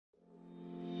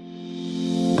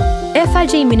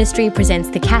FIG Ministry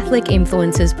presents the Catholic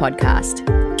Influencers podcast.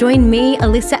 Join me,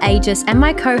 Alyssa Aegis, and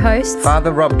my co-hosts,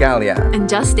 Father Rob Galea and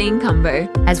Justine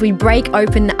Cumbo, as we break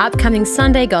open the upcoming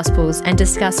Sunday Gospels and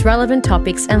discuss relevant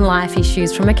topics and life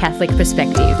issues from a Catholic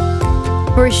perspective.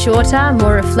 For a shorter,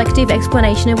 more reflective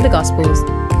explanation of the Gospels,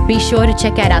 be sure to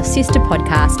check out our sister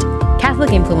podcast,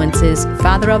 Catholic Influencers,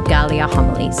 Father Rob Galea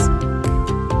Homilies.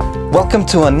 Welcome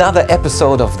to another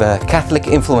episode of the Catholic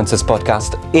Influencers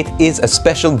podcast. It is a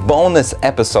special bonus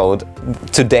episode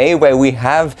today where we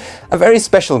have a very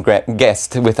special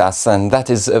guest with us, and that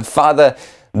is Father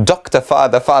Dr.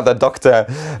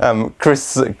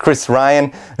 Chris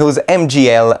Ryan, who's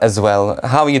MGL as well.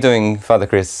 How are you doing, Father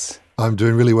Chris? I'm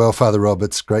doing really well, Father Rob.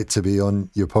 It's great to be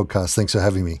on your podcast. Thanks for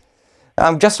having me.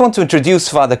 I just want to introduce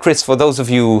Father Chris for those of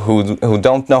you who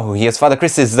don't know who he is. Father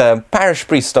Chris is the parish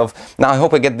priest of, now I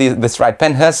hope I get this right,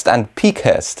 Penhurst and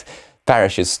Peakhurst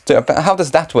parishes. How does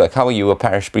that work? How are you a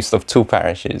parish priest of two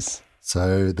parishes?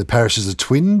 So the parishes are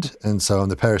twinned, and so I'm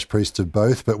the parish priest of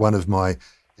both, but one of my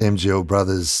MGL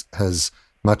brothers has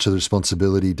much of the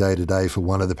responsibility day to day for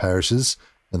one of the parishes,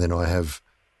 and then I have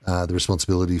the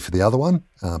responsibility for the other one,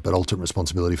 but ultimate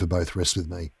responsibility for both rests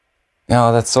with me.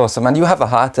 Oh, that's awesome. And you have a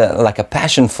heart, like a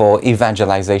passion for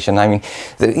evangelization. I mean,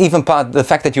 the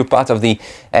fact that you're part of the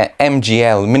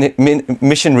MGL,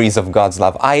 Missionaries of God's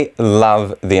Love. I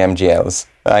love the MGLs.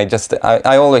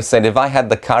 I always said if I had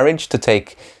the courage to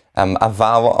take a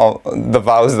vow, the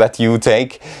vows that you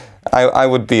take, I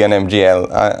would be an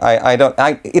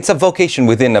MGL. It's a vocation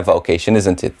within a vocation,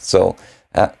 isn't it? So,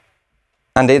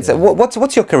 and it's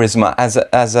what's your charisma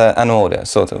as an order,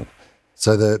 sort of?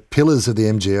 So the pillars of the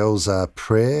MGLs are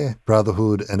prayer,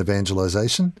 brotherhood, and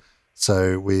evangelization.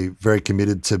 So we're very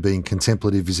committed to being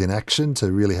contemplative is in action,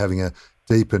 to really having a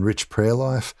deep and rich prayer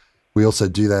life. We also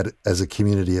do that as a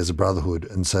community, as a brotherhood.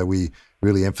 And so we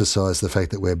really emphasize the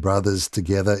fact that we're brothers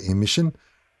together in mission,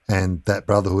 and that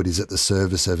brotherhood is at the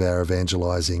service of our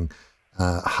evangelizing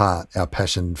heart, our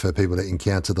passion for people to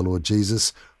encounter the Lord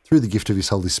Jesus through the gift of his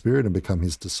Holy Spirit and become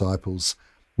his disciples.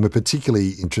 And we're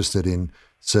particularly interested in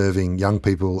serving young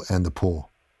people and the poor.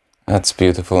 That's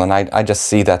beautiful, and I just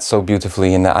see that so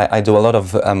beautifully. And I do a lot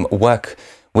of work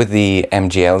with the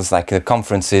MGLs, like the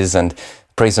conferences and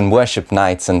praise and worship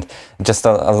nights, and just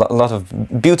a lot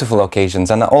of beautiful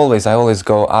occasions. And I always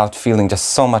go out feeling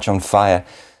just so much on fire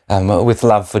with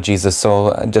love for Jesus.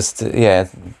 So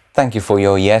thank you for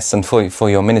your yes and for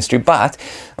your ministry. But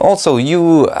also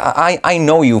I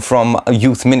know you from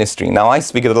youth ministry. Now I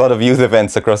speak at a lot of youth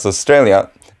events across Australia,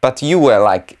 but you were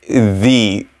like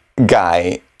the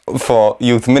guy for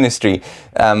youth ministry.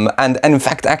 And in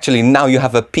fact, actually now you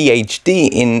have a PhD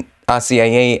in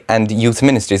RCIA and youth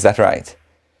ministry, is that right?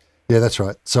 Yeah, that's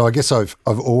right. So I guess I've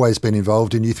always been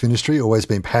involved in youth ministry, always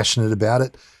been passionate about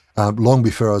it, long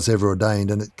before I was ever ordained.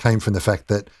 And it came from the fact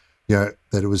that,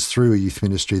 that it was through a youth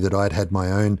ministry that I'd had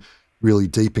my own really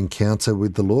deep encounter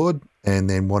with the Lord, and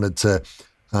then wanted to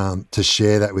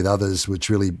share that with others, which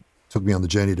really took me on the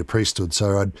journey to priesthood.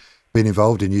 So I'd been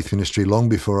involved in youth ministry long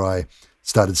before I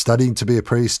started studying to be a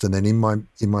priest, and then in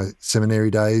my seminary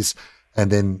days,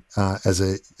 and then as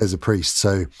a priest.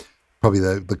 So probably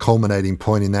the culminating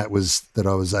point in that was that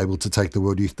I was able to take the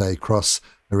World Youth Day cross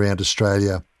around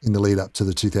Australia in the lead up to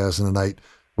the 2008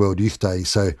 World Youth Day.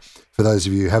 So for those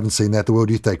of you who haven't seen that, the World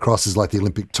Youth Day cross is like the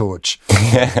Olympic torch.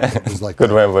 It was like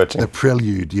good way of watching. The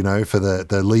prelude, for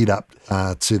the lead up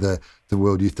to the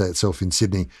World Youth Day itself in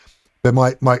Sydney. But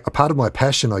a part of my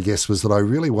passion, I guess, was that I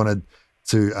really wanted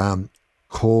to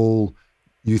call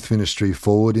youth ministry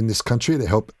forward in this country, to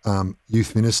help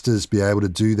youth ministers be able to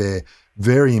do their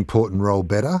very important role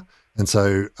better. And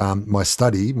so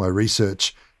my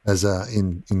research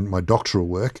in my doctoral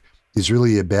work is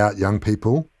really about young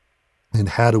people, and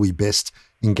how do we best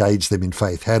engage them in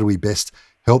faith? How do we best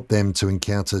help them to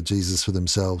encounter Jesus for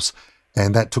themselves?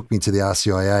 And that took me to the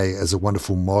RCIA as a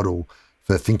wonderful model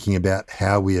for thinking about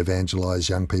how we evangelize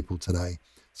young people today.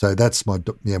 So that's my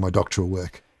doctoral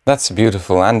work. That's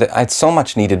beautiful, and it's so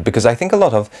much needed, because I think a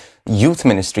lot of youth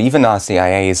ministry, even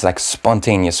RCIA, is like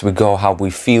spontaneous. We go how we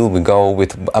feel, we go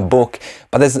with a book,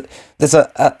 but there's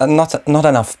not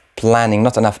enough planning,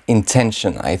 not enough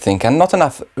intention, I think, and not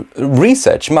enough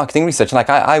marketing research. Like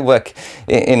I work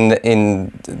in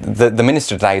the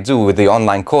ministry that I do with the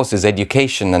online courses,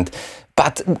 education,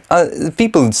 but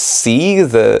people see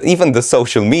even the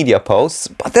social media posts,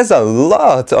 but there's a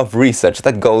lot of research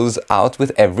that goes out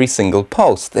with every single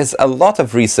post. There's a lot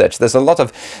of research. There's a lot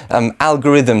of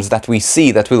algorithms that we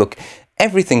see that we look.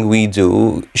 Everything we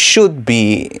do should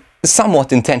be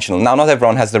somewhat intentional. Now, not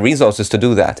everyone has the resources to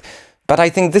do that, but I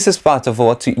think this is part of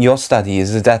what your study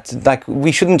is, that like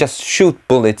we shouldn't just shoot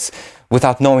bullets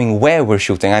without knowing where we're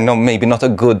shooting. I know maybe not a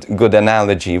good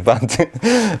analogy, but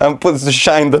puts to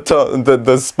shine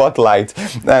the spotlight,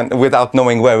 and without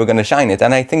knowing where we're going to shine it.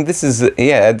 And I think this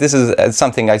is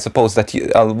something I suppose that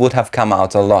would have come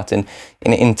out a lot in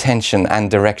intention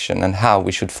and direction, and how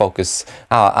we should focus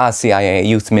our RCIA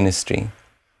youth ministry.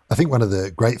 I think one of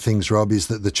the great things, Rob, is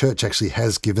that the church actually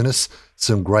has given us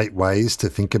some great ways to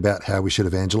think about how we should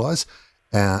evangelise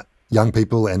young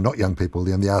people and not young people.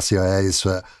 The RCIA is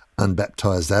for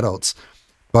unbaptized adults.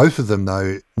 Both of them,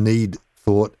 though, need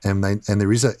thought, and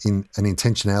there is an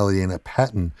intentionality and a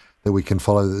pattern that we can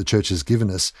follow that the church has given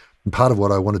us. And part of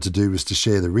what I wanted to do was to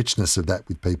share the richness of that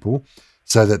with people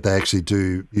so that they actually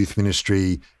do youth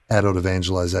ministry, adult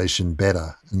evangelization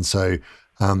better. And so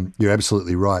you're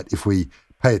absolutely right. If we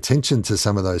pay attention to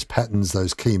some of those patterns,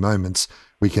 those key moments,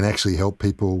 we can actually help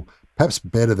people perhaps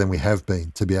better than we have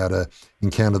been to be able to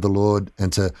encounter the Lord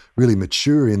and to really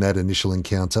mature in that initial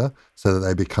encounter so that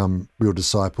they become real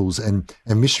disciples and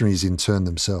missionaries in turn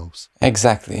themselves.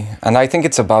 Exactly. And I think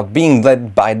it's about being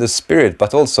led by the Spirit,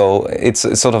 but also it's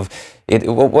sort of,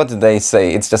 what did they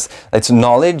say? It's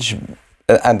knowledge,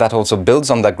 and that also builds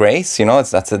on the grace,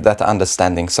 it's that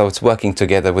understanding. So it's working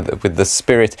together with the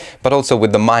Spirit, but also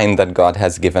with the mind that God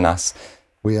has given us.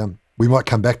 We might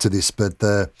come back to this, but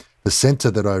the centre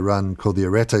that I run, called the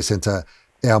Arete Centre,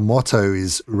 our motto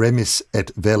is Remis et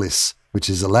Velis, which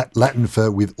is a Latin for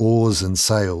with oars and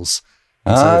sails.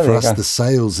 And so for us, the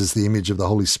sails is the image of the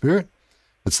Holy Spirit.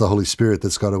 It's the Holy Spirit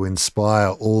that's got to inspire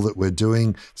all that we're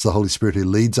doing. It's the Holy Spirit who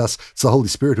leads us. It's the Holy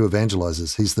Spirit who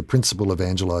evangelizes. He's the principal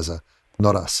evangelizer,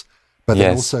 not us. But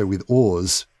then also with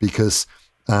oars, because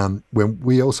when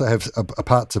we also have a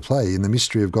part to play in the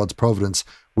mystery of God's providence,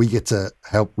 we get to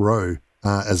help row,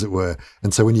 as it were.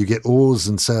 And so when you get oars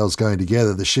and sails going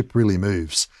together, the ship really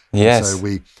moves. Yes. And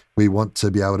so we want to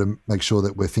be able to make sure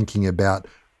that we're thinking about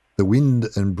the wind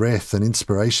and breath and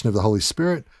inspiration of the Holy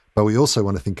Spirit, but we also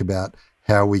want to think about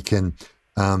how we can,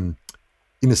 in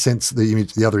a sense,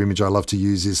 the other image I love to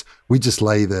use is we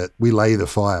lay the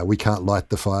fire. We can't light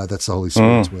the fire. That's the Holy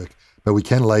Spirit's work. But we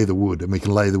can lay the wood, and we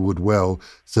can lay the wood well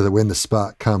so that when the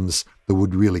spark comes, the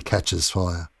wood really catches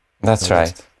fire. That's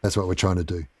right. That's what we're trying to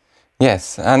do.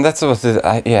 Yes, and that's what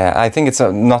I think it's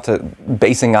not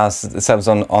basing ourselves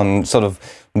on sort of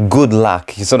good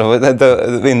luck. Sort of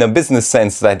in the business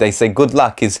sense that they say good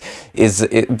luck is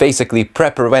basically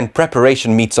when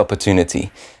preparation meets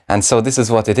opportunity. And so this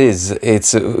is what it is.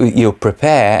 It's you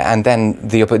prepare, and then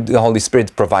the Holy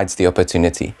Spirit provides the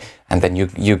opportunity, and then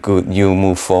you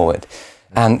move forward.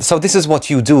 And so this is what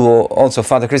you do also,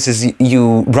 Father Chris, is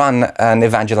you run an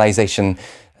evangelization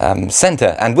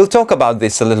center, and we'll talk about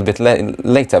this a little bit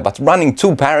later, but running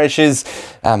 2 parishes,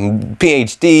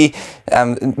 PhD,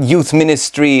 youth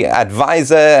ministry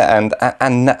advisor,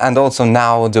 and also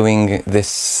now doing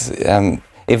this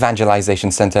evangelization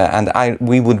center. And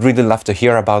we would really love to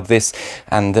hear about this,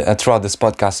 and throughout this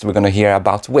podcast we're going to hear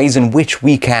about ways in which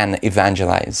we can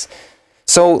evangelize.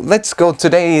 So let's go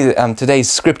today.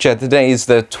 Today's scripture. Today is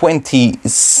the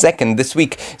 22nd. This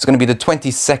week is going to be the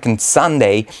 22nd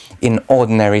Sunday in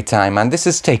Ordinary Time. And this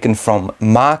is taken from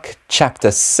Mark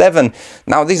chapter 7.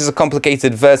 Now, these are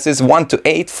complicated verses, 1 to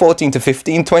 8, 14 to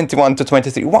 15, 21 to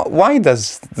 23. Why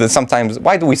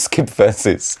do we skip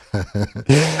verses?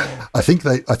 I think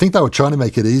they were trying to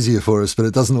make it easier for us, but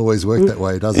it doesn't always work that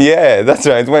way, does it? Yeah, that's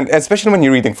right. Especially when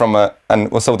you're reading from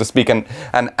so to speak, an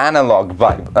analog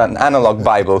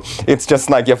Bible. It's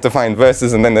just like you have to find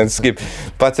verses and then skip.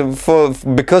 But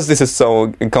because this is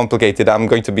so complicated, I'm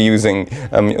going to be using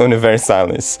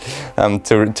Universalis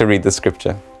to read the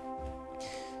scripture.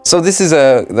 So this is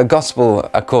the Gospel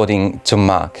according to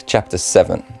Mark, chapter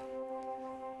 7.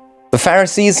 The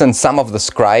Pharisees and some of the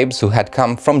scribes who had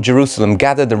come from Jerusalem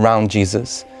gathered around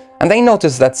Jesus, and they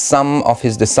noticed that some of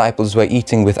his disciples were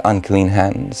eating with unclean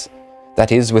hands,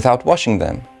 that is, without washing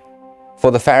them.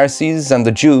 For the Pharisees and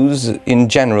the Jews in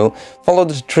general followed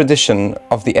the tradition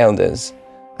of the elders,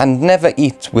 and never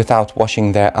eat without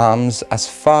washing their arms as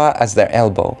far as their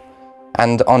elbow,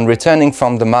 and on returning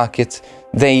from the market,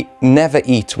 they never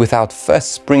eat without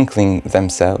first sprinkling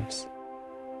themselves.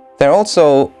 There are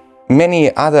also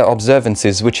many other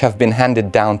observances which have been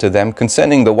handed down to them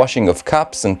concerning the washing of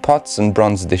cups and pots and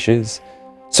bronze dishes.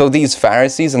 So these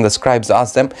Pharisees and the scribes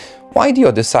asked them, "Why do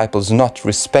your disciples not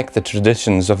respect the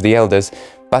traditions of the elders,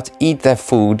 but eat their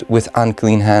food with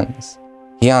unclean hands?"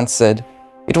 He answered,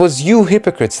 "It was you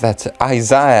hypocrites that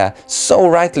Isaiah so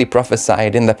rightly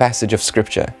prophesied in the passage of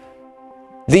Scripture.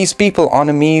 These people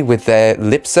honor me with their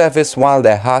lip service while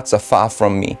their hearts are far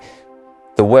from me.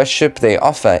 The worship they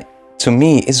offer to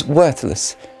me is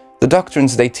worthless. The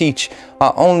doctrines they teach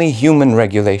are only human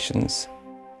regulations.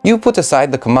 You put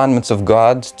aside the commandments of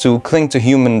God to cling to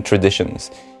human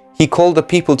traditions. He called the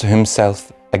people to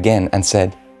himself again and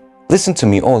said, "Listen to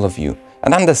me, all of you,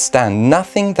 and understand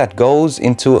nothing that goes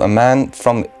into a man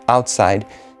from outside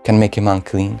can make him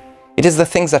unclean. It is the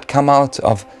things that come out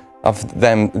of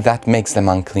them that makes them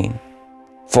unclean.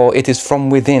 For it is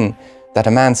from within that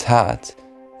a man's heart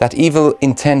that evil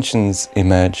intentions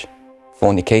emerge: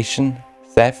 fornication,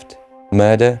 theft,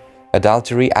 murder,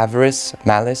 adultery, avarice,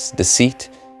 malice, deceit,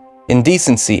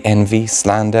 indecency, envy,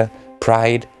 slander,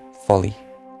 pride, folly.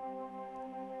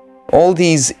 All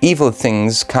these evil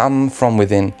things come from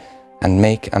within and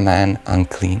make a man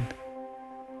unclean."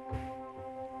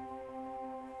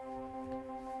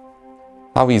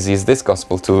 How easy is this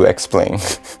gospel to explain?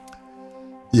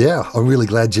 Yeah, I'm really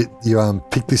glad you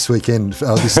picked this weekend,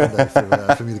 this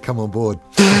Sunday, for me to come on board.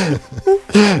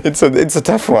 It's a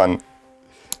tough one.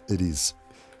 It is.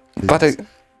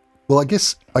 Well, I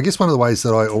guess one of the ways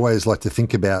that I always like to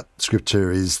think about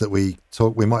Scripture is that we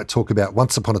might talk about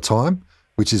once upon a time,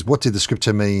 which is, what did the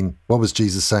Scripture mean? What was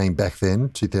Jesus saying back then,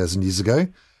 2,000 years ago?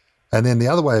 And then the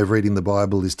other way of reading the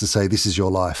Bible is to say, this is your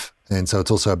life. And so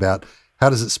it's also about, how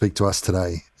does it speak to us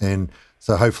today? And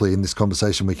so hopefully in this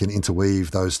conversation we can interweave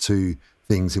those two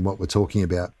things in what we're talking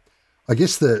about. I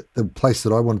guess the place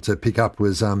that I wanted to pick up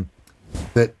was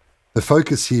that the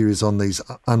focus here is on these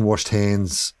unwashed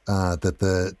hands that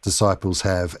the disciples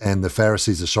have, and the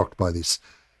Pharisees are shocked by this,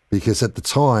 because at the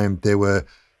time there were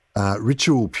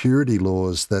ritual purity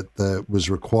laws that was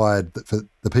required that for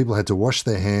the people had to wash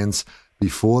their hands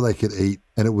before they could eat,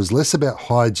 and it was less about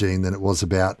hygiene than it was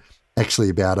about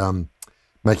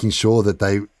making sure that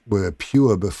they were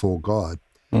pure before God.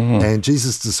 Mm-hmm. And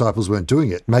Jesus' disciples weren't doing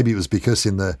it. Maybe it was because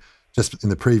in the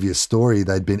previous story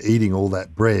they'd been eating all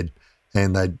that bread,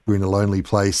 and they were in a lonely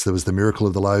place. There was the miracle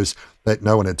of the loaves, that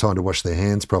no one had time to wash their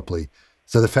hands properly.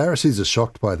 So the Pharisees are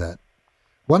shocked by that.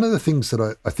 One of the things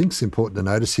that I think is important to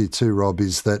notice here too, Rob,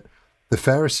 is that the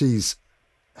Pharisees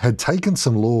had taken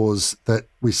some laws that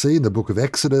we see in the book of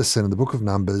Exodus and in the book of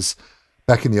Numbers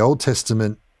back in the Old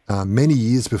Testament, many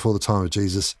years before the time of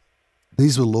Jesus.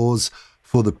 These were laws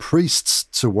for the priests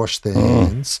to wash their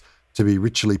hands, to be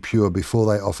ritually pure before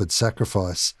they offered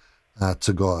sacrifice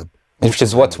to God. Which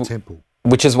is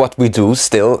what we do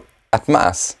still at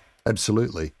Mass.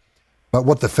 Absolutely. But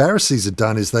what the Pharisees had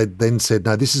done is they then said,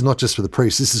 no, this is not just for the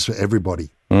priests, this is for everybody.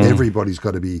 Everybody's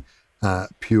got to be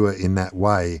pure in that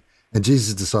way. And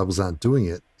Jesus' disciples aren't doing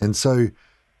it. And so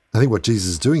I think what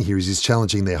Jesus is doing here is he's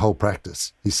challenging their whole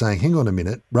practice. He's saying, hang on a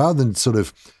minute, rather than sort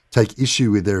of take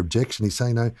issue with their objection, he's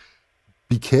saying, no,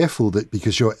 be careful that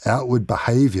because your outward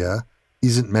behavior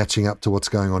isn't matching up to what's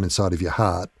going on inside of your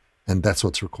heart, and that's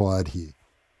what's required here.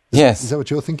 Yes. Is that what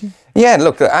you're thinking? Yeah,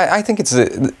 look, I think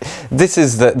this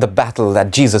is the battle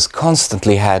that Jesus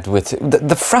constantly had with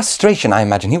the frustration. I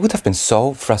imagine he would have been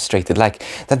so frustrated, like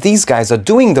that these guys are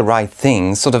doing the right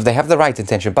things, sort of they have the right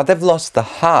intention, but they've lost the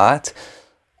heart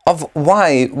of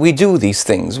why we do these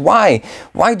things. Why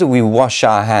do we wash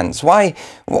our hands? Why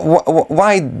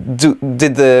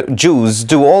did the Jews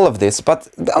do all of this? But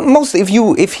mostly,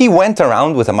 if he went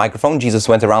around with a microphone, Jesus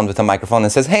went around with a microphone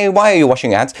and says, "Hey, why are you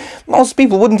washing your hands?" Most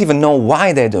people wouldn't even know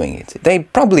why they're doing it. They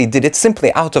probably did it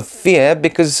simply out of fear,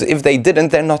 because if they didn't,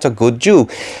 they're not a good Jew.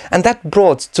 And that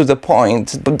brought to the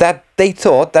point that they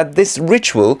thought that this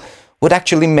ritual would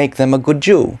actually make them a good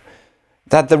Jew,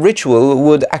 that the ritual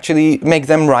would actually make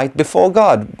them right before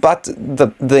God. But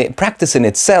the practice in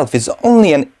itself is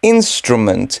only an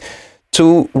instrument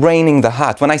to reining the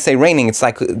heart. When I say reining, it's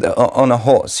like on a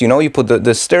horse. You know, you put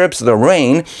the stirrups, the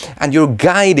rein, and you're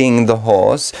guiding the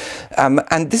horse.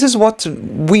 And this is what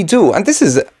we do. And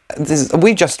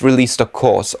we just released a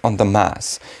course on the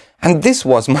Mass. And this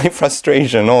was my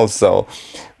frustration also.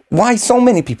 Why so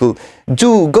many people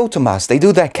do go to Mass, they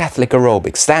do their Catholic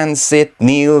aerobics, stand, sit,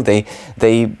 kneel, they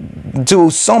do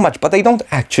so much, but they don't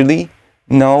actually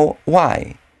know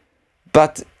why.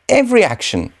 But every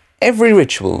action, every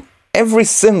ritual, every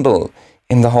symbol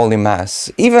in the Holy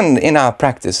Mass, even in our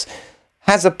practice,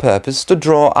 has a purpose to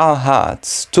draw our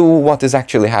hearts to what is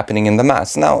actually happening in the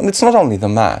Mass. Now, it's not only the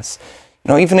Mass.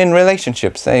 You know, even in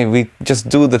relationships, we just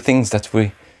do the things that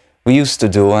we used to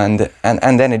do, and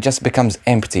then it just becomes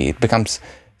empty. It becomes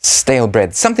stale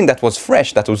bread. Something that was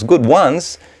fresh, that was good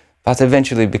once, but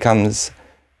eventually becomes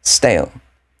stale.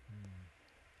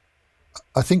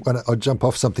 I think I'll jump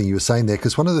off something you were saying there,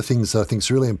 because one of the things that I think is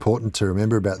really important to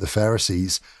remember about the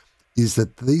Pharisees is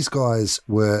that these guys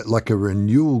were like a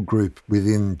renewal group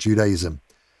within Judaism.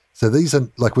 So these are,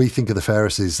 like we think of the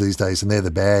Pharisees these days, and they're the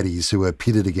baddies who are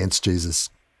pitted against Jesus.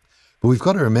 But we've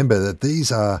got to remember that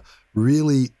these are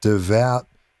really devout,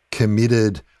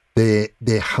 committed,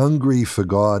 they're hungry for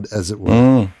God, as it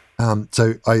were.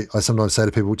 So I sometimes say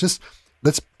to people, just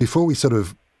before we sort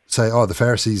of say, oh, the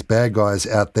Pharisees, bad guys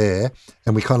out there,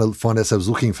 and we kind of find ourselves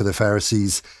looking for the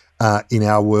Pharisees in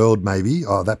our world maybe,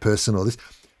 oh, that person or this,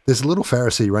 there's a little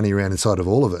Pharisee running around inside of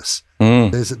all of us.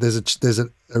 There's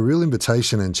a real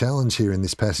invitation and challenge here in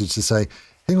this passage to say,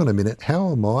 hang on a minute,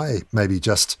 how am I maybe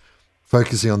just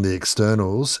focusing on the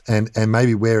externals, and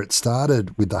maybe where it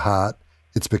started with the heart,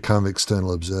 it's become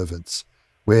external observance,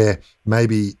 where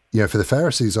maybe, for the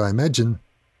Pharisees, I imagine,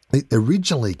 it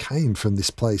originally came from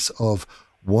this place of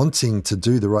wanting to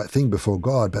do the right thing before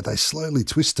God, but they slowly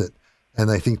twist it, and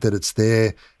they think that it's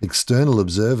their external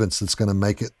observance that's going to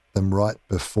make them right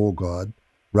before God,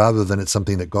 rather than it's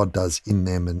something that God does in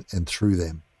them and through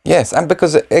them. Yes, and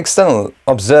because external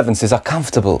observances are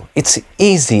comfortable. It's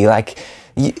easy, like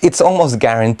it's almost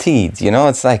guaranteed,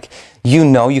 It's like,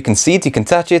 you can see it, you can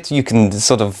touch it, you can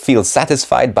sort of feel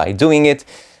satisfied by doing it,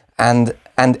 and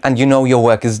your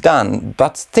work is done.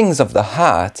 But things of the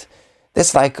heart,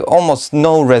 there's like almost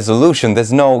no resolution,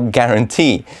 there's no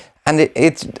guarantee. And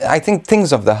I think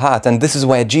things of the heart, and this is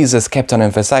where Jesus kept on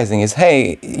emphasizing, is,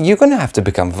 hey, you're going to have to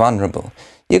become vulnerable.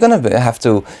 You're going to have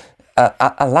to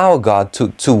allow God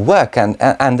to work,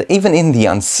 and even in the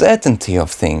uncertainty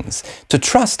of things, to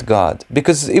trust God.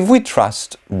 Because if we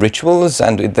trust rituals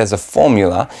and there's a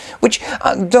formula, which,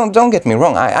 don't get me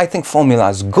wrong, I think formula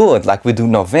is good. Like, we do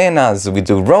novenas, we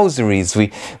do rosaries,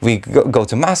 we go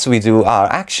to Mass, we do our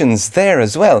actions there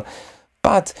as well.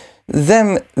 But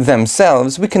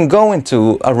themselves, we can go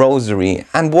into a rosary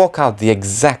and walk out the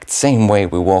exact same way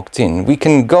we walked in. We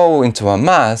can go into a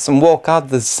Mass and walk out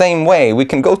the same way. We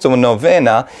can go to a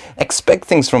novena, expect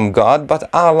things from God, but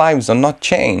our lives are not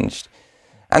changed.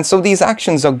 And so these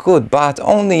actions are good, but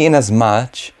only in as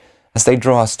much as they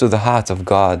draw us to the heart of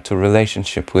God, to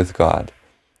relationship with God.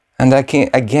 And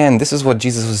again, this is what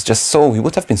Jesus was he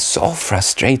would have been so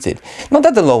frustrated. Not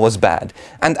that the law was bad.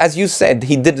 And as you said,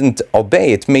 he didn't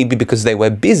obey it, maybe because they were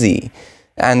busy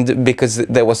and because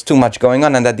there was too much going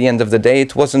on. And at the end of the day,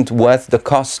 it wasn't worth the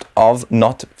cost of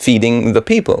not feeding the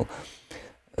people.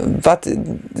 But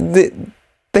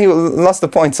they lost the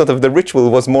point, sort of the ritual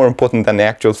was more important than the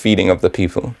actual feeding of the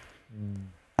people.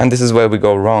 And this is where we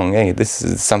go wrong. Hey, this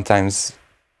is sometimes,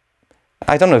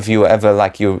 I don't know if you ever,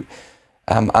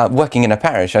 working in a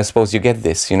parish, I suppose you get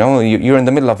this, you're in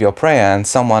the middle of your prayer and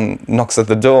someone knocks at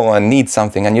the door and needs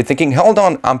something, and you're thinking, hold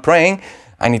on, I'm praying,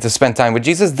 I need to spend time with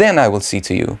Jesus, then I will see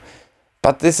to you.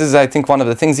 But this is, I think, one of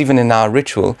the things, even in our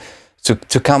ritual,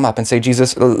 to come up and say,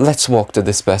 Jesus, let's walk to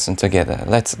this person together,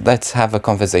 let's have a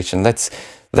conversation,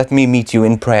 let me meet you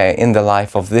in prayer in the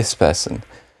life of this person.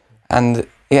 And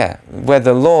where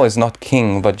the law is not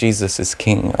king, but Jesus is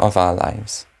king of our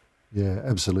lives. Yeah,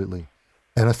 absolutely.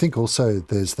 And I think also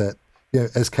there's that,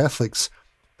 as Catholics,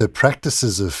 the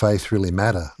practices of faith really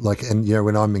matter.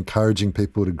 When I'm encouraging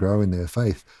people to grow in their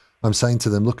faith, I'm saying to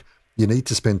them, look, you need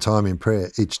to spend time in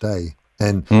prayer each day.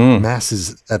 And Mass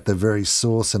is at the very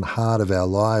source and heart of our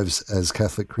lives as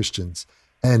Catholic Christians.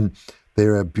 And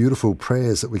there are beautiful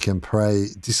prayers that we can pray,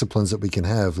 disciplines that we can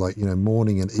have, like,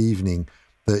 morning and evening,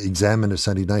 the examen of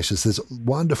St. Ignatius. There's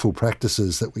wonderful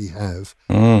practices that we have.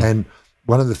 And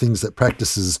one of the things that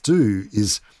practices do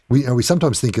is we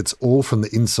sometimes think it's all from the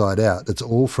inside out. It's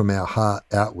all from our heart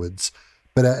outwards.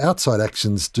 But our outside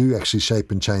actions do actually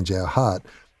shape and change our heart.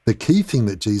 The key thing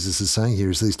that Jesus is saying here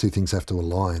is these two things have to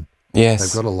align. Yes.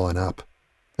 They've got to line up.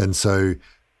 And so,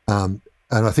 and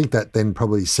I think that then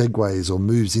probably segues or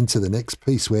moves into the next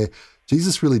piece where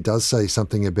Jesus really does say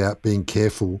something about being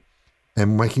careful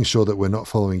and making sure that we're not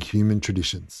following human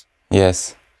traditions.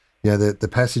 Yes. The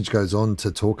passage goes on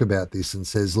to talk about this and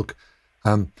says, look,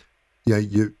 he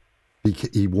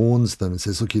warns them and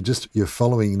says, look, you're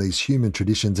following these human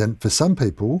traditions. And for some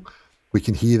people, we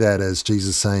can hear that as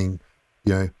Jesus saying,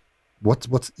 perhaps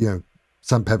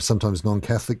sometimes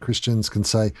non-Catholic Christians can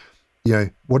say,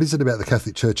 what is it about the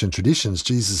Catholic Church and traditions?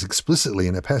 Jesus explicitly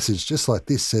in a passage just like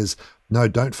this says, no,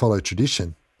 don't follow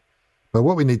tradition. But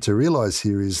what we need to realize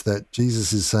here is that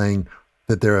Jesus is saying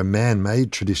that there are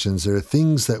man-made traditions. There are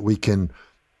things that we can,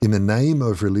 in the name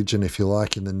of religion, if you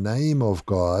like, in the name of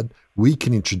God, we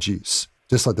can introduce.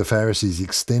 Just like the Pharisees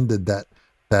extended that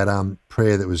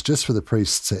prayer that was just for the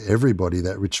priests to everybody,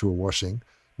 that ritual washing.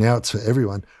 Now it's for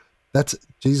everyone. That's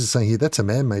Jesus saying here, that's a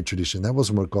man-made tradition. That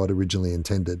wasn't what God originally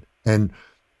intended. And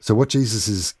so what Jesus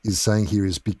is saying here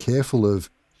is be careful of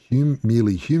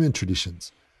merely human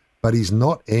traditions, but he's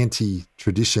not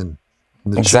anti-tradition.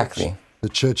 Exactly. The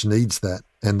church needs that,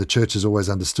 and the church has always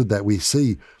understood that. We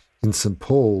see in St.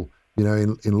 Paul, You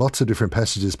know, in lots of different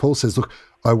passages, Paul says, look,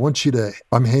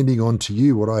 I'm handing on to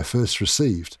you what I first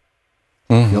received.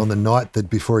 You know, on the night that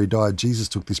before he died, Jesus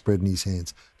took this bread in his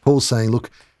hands. Paul's saying,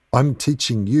 look, I'm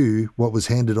teaching you what was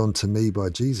handed on to me by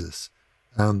Jesus.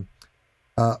 In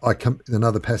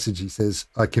another passage, he says,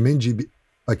 I commend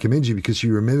you because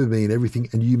you remember me in everything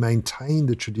and you maintain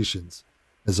the traditions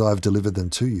as I've delivered them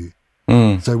to you.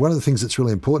 So one of the things that's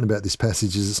really important about this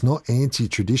passage is it's not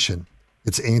anti-tradition.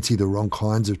 It's anti the wrong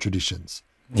kinds of traditions,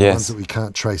 the ones that we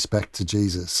can't trace back to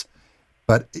Jesus.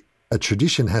 But a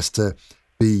tradition has to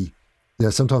be, you know,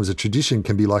 sometimes a tradition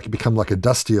can become like a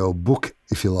dusty old book,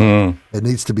 if you like. It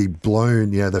needs to be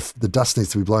blown, you know, the dust needs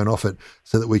to be blown off it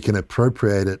so that we can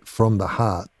appropriate it from the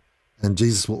heart. And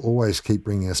Jesus will always keep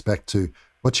bringing us back to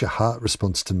what's your heart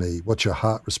response to me? What's your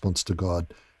heart response to God?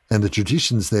 And the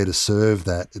tradition's there to serve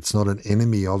that. It's not an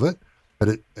enemy of it,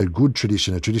 but a good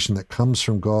tradition, a tradition that comes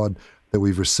from God, that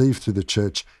we've received through the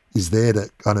church, is there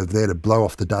to blow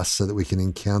off the dust so that we can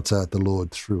encounter the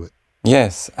Lord through it.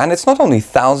 Yes, and it's not only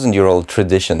 1,000-year-old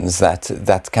traditions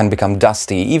that can become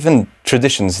dusty, even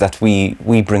traditions that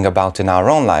we bring about in our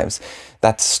own lives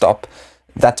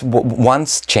that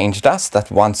once changed us,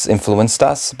 that once influenced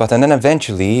us, and then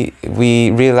eventually we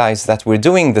realize that we're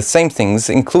doing the same things,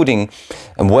 including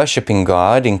worshiping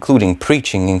God, including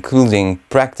preaching, including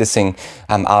practicing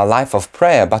our life of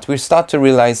prayer, but we start to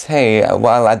realize, hey,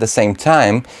 while at the same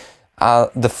time,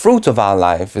 the fruit of our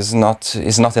life is not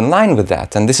in line with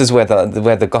that. And this is where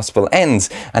the gospel ends,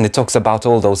 and it talks about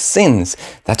all those sins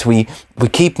that we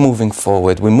keep moving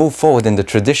forward. We move forward in the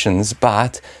traditions,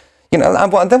 but you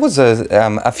know, there was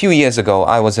a few years ago,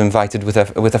 I was invited with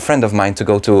a friend of mine to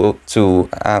go to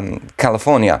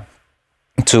California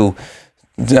to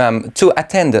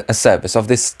attend a service of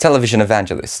this television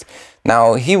evangelist.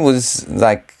 Now, he was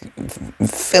like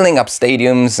filling up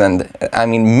stadiums, and I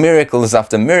mean, miracles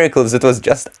after miracles. It was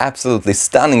just absolutely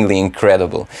stunningly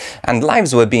incredible. And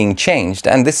lives were being changed.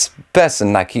 And this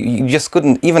person, like, you just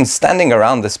couldn't, even standing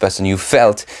around this person, you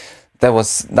felt there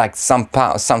was like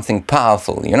something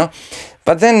powerful, you know.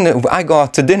 But then I go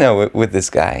out to dinner with this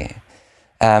guy.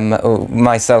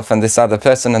 Myself and this other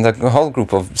person and a whole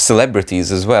group of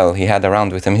celebrities as well he had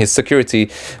around with him. His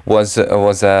security was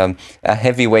the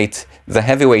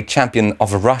heavyweight champion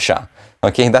of Russia.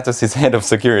 Okay, that was his head of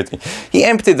security. He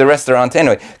emptied the restaurant.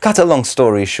 Anyway, cut a long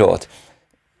story short,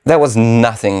 there was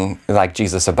nothing like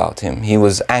Jesus about him. He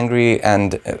was angry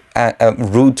and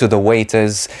rude to the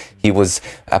waiters. He was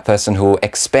a person who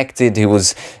expected. He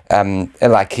was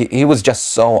he was just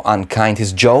so unkind.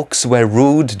 His jokes were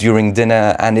rude during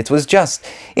dinner, and it was just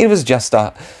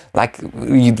like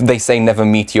they say, never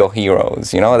meet your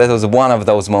heroes. You know, that was one of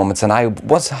those moments, and I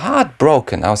was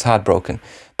heartbroken.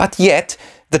 But yet,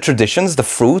 the traditions, the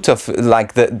fruit of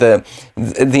like the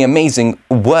amazing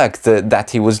work that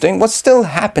he was doing was still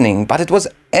happening, but it was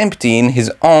empty in his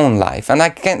own life. And I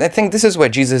think this is where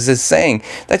Jesus is saying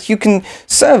that you can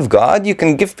serve God, you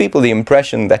can give people the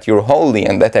impression that you're holy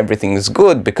and that everything is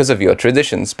good because of your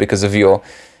traditions, because of your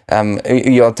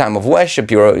time of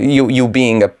worship, you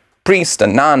being a priest, a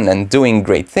nun, and doing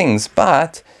great things.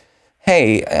 But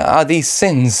hey, are these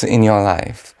sins in your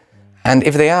life? And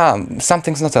if they are,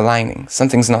 something's not aligning,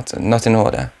 something's not in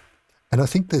order. And I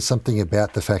think there's something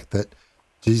about the fact that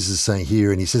Jesus is saying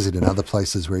here, and he says it in other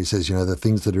places where he says, you know, the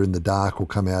things that are in the dark will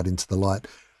come out into the light,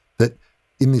 that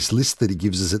in this list that he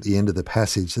gives us at the end of the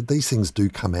passage, that these things do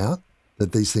come out,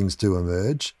 that these things do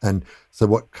emerge. And so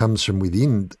what comes from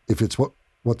within, if it's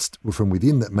what's from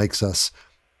within that makes us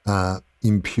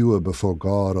impure before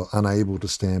God or unable to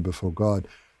stand before God,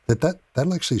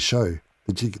 that'll actually show.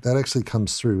 That actually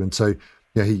comes through. And so, you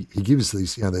know, he gives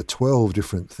these, you know, there are 12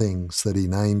 different things that he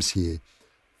names here: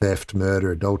 theft,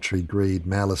 murder, adultery, greed,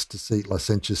 malice, deceit,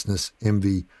 licentiousness,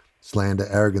 envy, slander,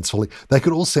 arrogance, folly. They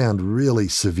could all sound really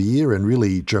severe and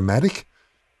really dramatic.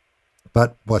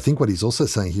 But I think what he's also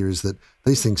saying here is that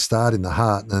these things start in the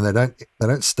heart, and they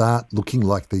don't start looking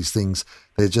like these things.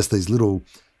 They're just these little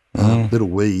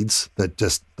weeds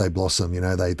that they blossom, you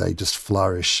know, they just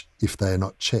flourish if they are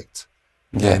not checked.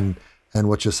 Yeah. And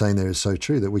what you're saying there is so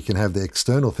true, that we can have the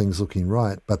external things looking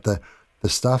right, but the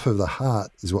stuff of the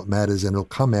heart is what matters, and it'll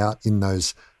come out in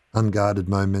those unguarded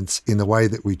moments, in the way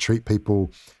that we treat people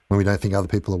when we don't think other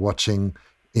people are watching,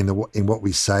 in what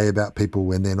we say about people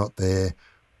when they're not there.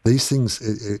 These things,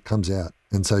 it comes out.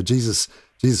 And so Jesus'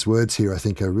 words here, I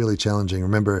think, are really challenging.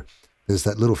 Remember, there's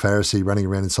that little Pharisee running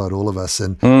around inside all of us,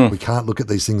 and we can't look at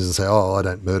these things and say, oh, I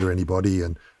don't murder anybody,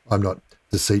 and I'm not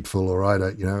deceitful, or I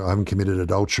haven't committed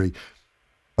adultery.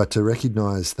 But to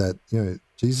recognize that, you know,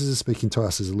 Jesus is speaking to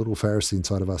us as a little Pharisee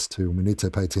inside of us too, and we need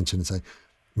to pay attention and say,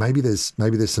 maybe there's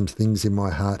some things in my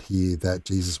heart here that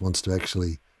Jesus wants to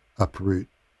actually uproot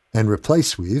and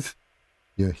replace with,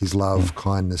 his love,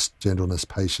 kindness, gentleness,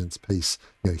 patience, peace,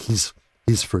 his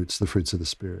fruits, the fruits of the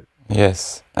Spirit.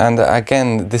 Yes, and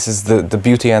again, this is the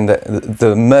beauty and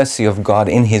the mercy of God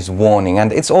in his warning,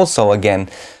 and it's also, again,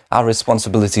 our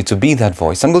responsibility to be that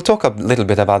voice, and we'll talk a little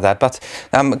bit about that, but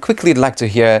quickly I'd like to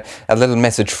hear a little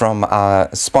message from our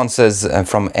sponsors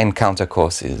from Encounter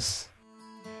Courses.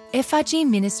 FRG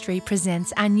Ministry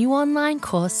presents our new online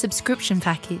course subscription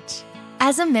package.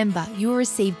 As a member, you will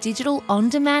receive digital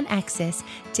on-demand access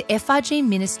to FRG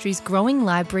Ministry's growing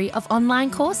library of online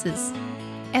courses.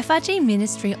 FRG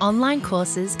Ministry online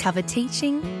courses cover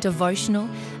teaching, devotional,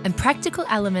 and practical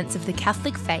elements of the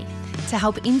Catholic faith to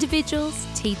help individuals,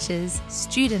 teachers,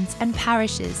 students, and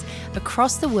parishes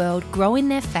across the world grow in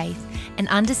their faith and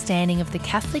understanding of the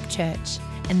Catholic Church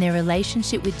and their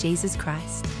relationship with Jesus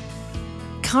Christ.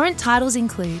 Current titles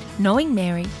include Knowing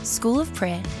Mary, School of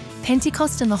Prayer,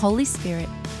 Pentecost and the Holy Spirit,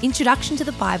 Introduction to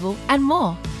the Bible, and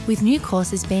more, with new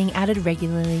courses being added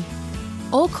regularly.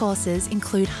 All courses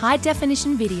include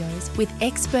high-definition videos with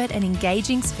expert and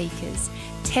engaging speakers,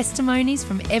 testimonies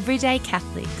from everyday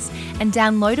Catholics, and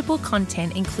downloadable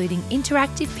content including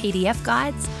interactive PDF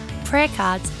guides, prayer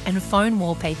cards, and phone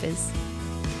wallpapers.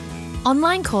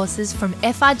 Online courses from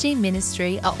FRG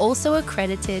Ministry are also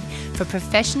accredited for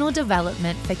professional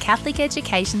development for Catholic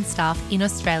education staff in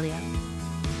Australia.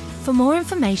 For more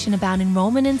information about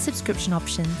enrolment and subscription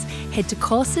options, head to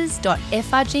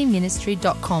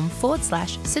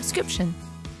courses.frgministry.com/subscription.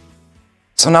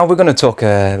 So now we're going to talk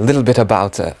a little bit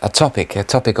about a topic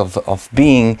of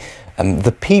being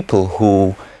the people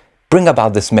who bring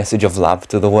about this message of love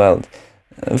to the world.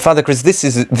 Father Chris, this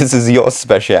is your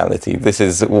speciality. This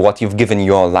is what you've given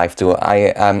your life to.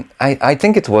 I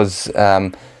think it was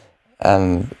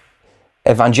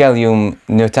Evangelium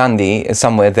Notandi,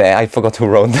 somewhere there. I forgot who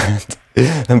wrote that.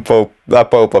 A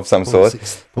pope of some sort,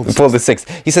 Paul VI.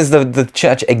 He says the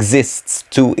church exists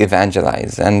to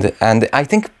evangelize, and I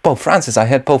think Pope Francis. I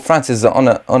heard Pope Francis on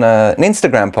an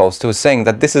Instagram post who was saying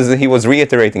that he was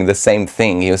reiterating the same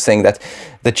thing. He was saying that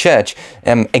the church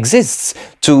exists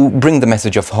to bring the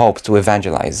message of hope, to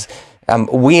evangelize.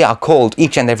 We are called,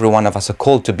 each and every one of us are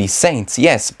called to be saints,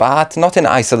 yes, but not in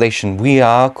isolation. We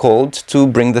are called to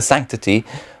bring the sanctity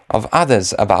of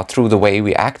others about through the way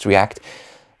we react.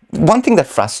 One thing that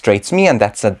frustrates me, and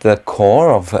that's at the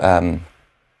core of, I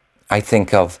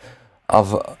think is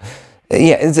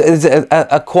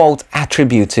a quote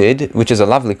attributed, which is a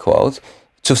lovely quote,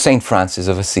 to Saint Francis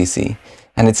of Assisi.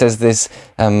 And it says this,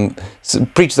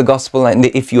 preach the gospel, and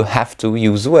if you have to,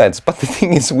 use words. But the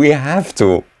thing is, we have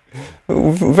to.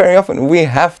 Very often we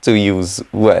have to use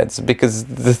words, because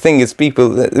the thing is, we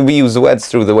use words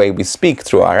through the way we speak,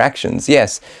 through our actions,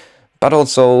 yes, but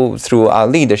also through our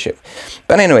leadership.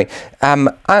 But anyway,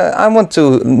 I want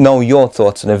to know your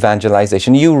thoughts on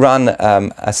evangelization. You run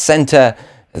a center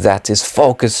that is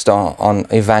focused on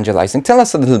evangelizing. Tell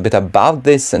us a little bit about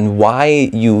this and why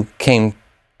you came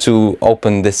to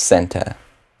open this center.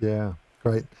 Yeah,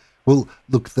 great. Well,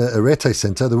 look, the Arete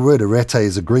Center, the word arete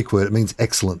is a Greek word. It means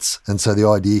excellence. And so the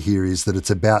idea here is that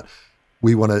it's about,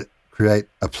 we want to create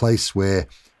a place where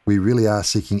we really are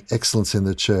seeking excellence in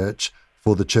the church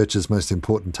for the church's most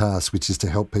important task, which is to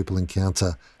help people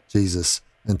encounter Jesus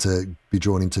and to be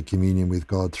drawn into communion with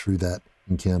God through that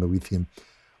encounter with him.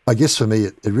 I guess for me,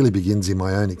 it really begins in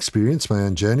my own experience, my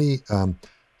own journey.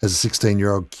 As a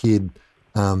 16-year-old kid,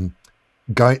 I'd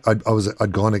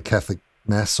gone to Catholic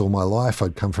Mass all my life.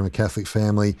 I'd come from a Catholic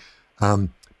family,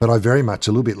 but I very much,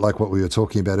 a little bit like what we were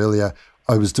talking about earlier,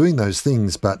 I was doing those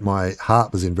things, but my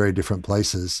heart was in very different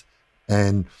places.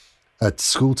 And a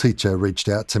school teacher reached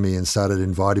out to me and started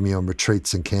inviting me on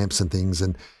retreats and camps and things,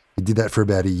 and he did that for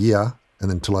about a year,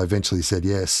 and until I eventually said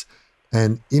yes.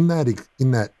 And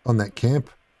on that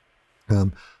camp,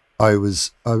 I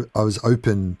was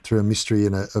open through a mystery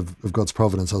of God's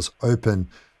providence. I was open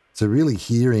to really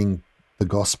hearing the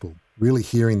gospel, really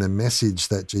hearing the message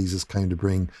that Jesus came to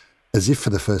bring, as if for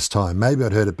the first time. Maybe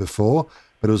I'd heard it before,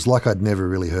 but it was like I'd never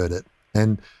really heard it.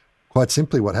 And quite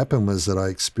simply what happened was that I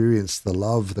experienced the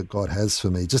love that God has for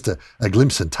me, just a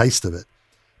glimpse and taste of it.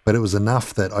 But it was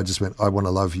enough that I just went, I want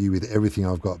to love you with everything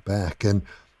I've got back. And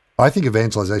I think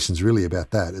evangelization is really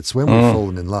about that. It's when we've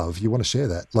fallen in love, you want to share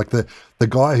that. Like the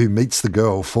guy who meets the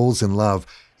girl, falls in love,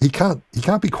 he can't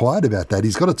be quiet about that.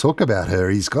 He's got to talk about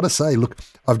her. He's got to say, look,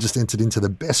 I've just entered into the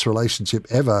best relationship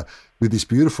ever with this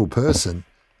beautiful person.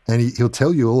 And he'll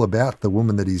tell you all about the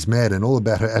woman that he's met and all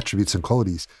about her attributes and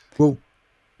qualities. Well,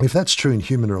 if that's true in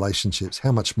human relationships,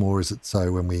 how much more is it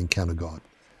so when we encounter God?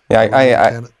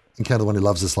 Yeah, encounter the one who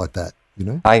loves us like that. you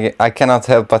know? I cannot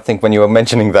help but think when you were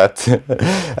mentioning that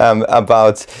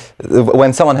about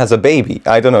when someone has a baby.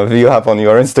 I don't know if you have on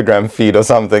your Instagram feed or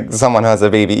something, someone has a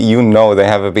baby, you know they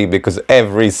have a baby because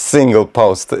every single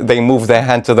post, they move their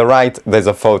hand to the right, there's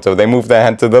a photo. They move their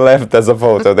hand to the left, there's a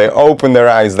photo. They open their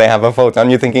eyes, they have a photo. And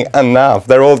you're thinking, enough,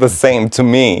 they're all the same to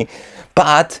me.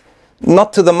 But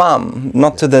not to the mom,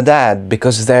 not to the dad,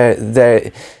 because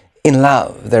they're in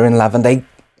love. They're in love, and they,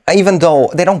 even though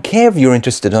they don't care if you're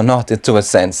interested or not, to a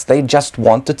sense, they just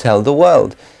want to tell the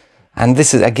world. And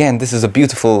this is, again, this is a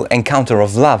beautiful encounter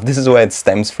of love. This is where it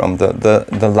stems from,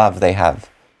 the love they have.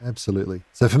 Absolutely.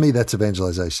 So for me, that's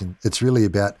evangelization. It's really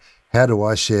about how do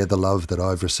I share the love that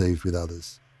I've received with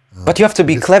others. But you have to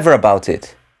be clever about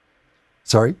it.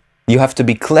 Sorry? You have to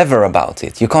be clever about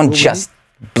it. You can't just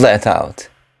blurt out.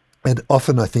 And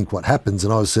often I think what happens,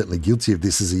 and I was certainly guilty of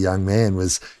this as a young man,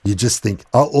 was you just think,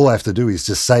 oh, all I have to do is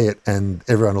just say it and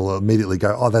everyone will immediately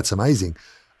go, oh, that's amazing.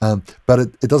 But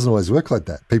it doesn't always work like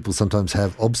that. People sometimes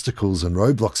have obstacles and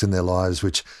roadblocks in their lives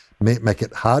which make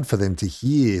it hard for them to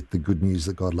hear the good news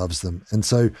that God loves them. And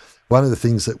so one of the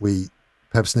things that we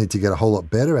perhaps need to get a whole lot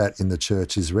better at in the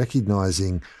church is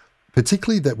recognizing,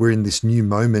 particularly that we're in this new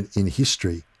moment in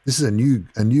history. This is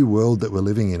a new world that we're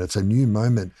living in. It's a new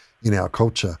moment in our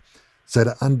culture. So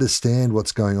to understand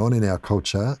what's going on in our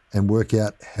culture and work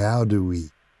out how do we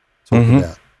talk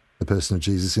about the person of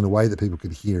Jesus in a way that people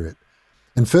could hear it.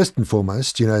 And first and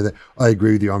foremost, you know, that I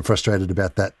agree with you. I'm frustrated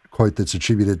about that quote that's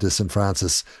attributed to St.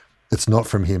 Francis. It's not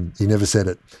from him. He never said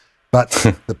it. But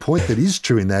the point that is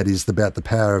true in that is about the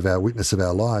power of our witness of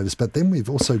our lives. But then we've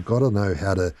also got to know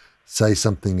how to say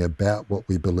something about what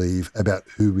we believe, about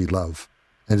who we love,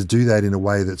 and to do that in a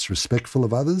way that's respectful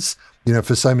of others. You know,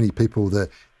 for so many people, the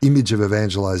image of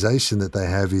evangelization that they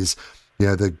have is, you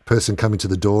know, the person coming to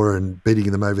the door and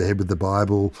beating them over the head with the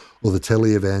Bible, or the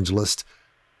tele-evangelist.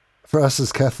 For us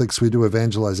as Catholics, we do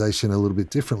evangelization a little bit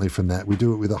differently from that. We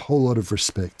do it with a whole lot of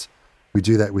respect. We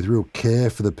do that with real care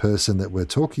for the person that we're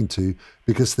talking to,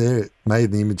 because they're made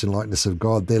in the image and likeness of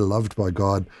God. They're loved by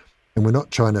God, and we're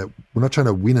not trying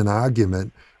to win an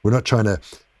argument. We're not trying to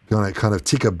kind of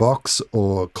tick a box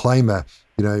or claim a,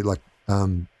 you know, like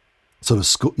sort of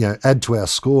score, you know, add to our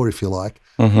score, if you like.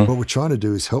 What we're trying to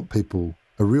do is help people,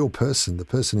 a real person, the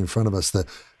person in front of us, the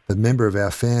member of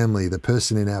our family, the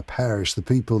person in our parish, the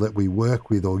people that we work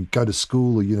with or go to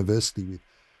school or university with.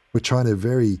 We're trying to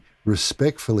very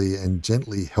respectfully and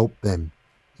gently help them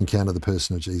encounter the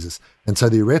person of Jesus. And so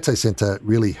the Arete Centre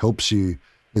really helps you.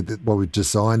 What we've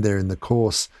designed there in the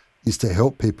course is to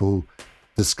help people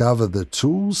discover the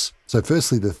tools. So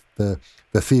firstly, the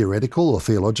theoretical or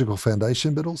theological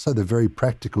foundation, but also the very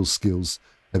practical skills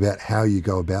about how you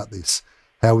go about this,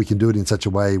 how we can do it in such a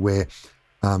way where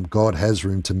God has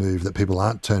room to move, that people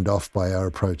aren't turned off by our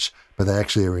approach, but they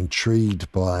actually are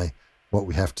intrigued by what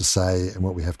we have to say and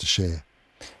what we have to share.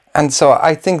 And so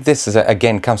I think this is,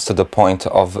 again, comes to the point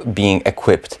of being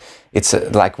equipped. It's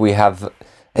like we have,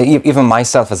 even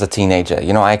myself as a teenager,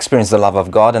 you know, I experienced the love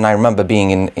of God, and I remember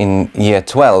being in year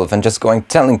 12 and just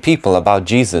telling people about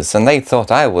Jesus, and they thought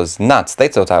I was nuts. They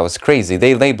thought I was crazy.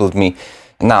 They labeled me.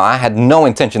 Now, I had no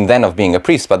intention then of being a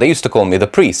priest, but they used to call me the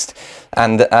priest.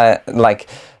 And like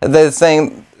they're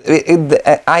saying,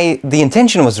 the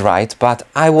intention was right, but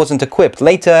I wasn't equipped.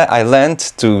 Later, I learned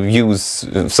to use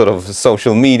sort of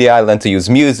social media. I learned to use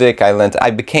music.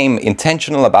 I became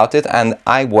intentional about it, and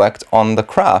I worked on the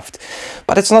craft.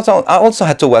 But it's not all. I also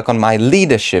had to work on my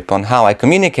leadership, on how I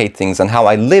communicate things and how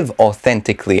I live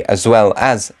authentically as well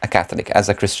as a Catholic, as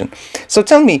a Christian. So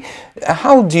tell me,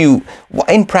 how do you,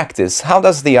 in practice, how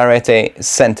does the Arete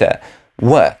Centre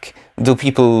work? Do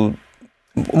people,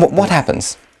 what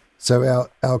happens? So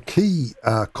our key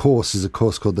course is a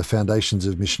course called the Foundations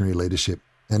of Missionary Leadership.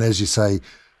 And as you say,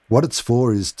 what it's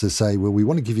for is to say, well, we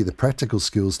want to give you the practical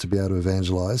skills to be able to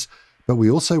evangelize, but we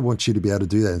also want you to be able to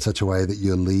do that in such a way that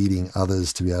you're leading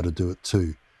others to be able to do it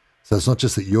too. So it's not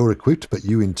just that you're equipped, but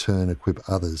you in turn equip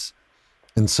others.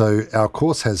 And so our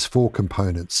course has 4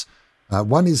 components.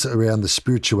 One is around the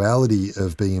spirituality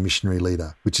of being a missionary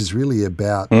leader, which is really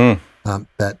about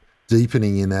that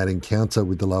deepening in that encounter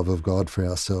with the love of God for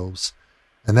ourselves.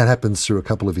 And that happens through a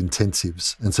couple of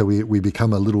intensives. And so we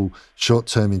become a little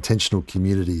short-term intentional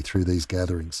community through these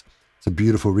gatherings. It's a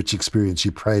beautiful, rich experience.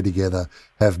 You pray together,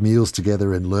 have meals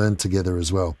together, and learn together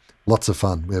as well. Lots of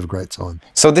fun. We have a great time.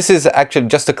 So this is actually,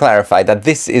 just to clarify, that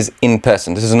this is in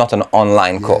person. This is not an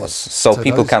online course. So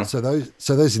people can... So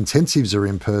those intensives are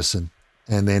in person.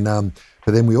 And then,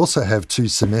 but then we also have 2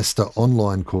 semester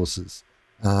online courses.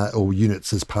 Or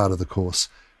units as part of the course.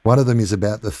 One of them is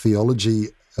about the theology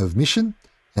of mission,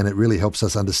 and it really helps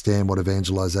us understand what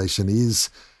evangelization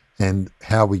is and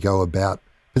how we go about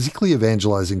particularly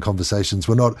evangelizing conversations.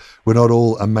 We're not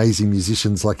all amazing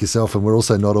musicians like yourself, and we're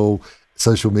also not all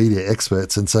social media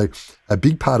experts. And so a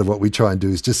big part of what we try and do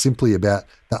is just simply about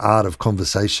the art of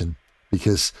conversation,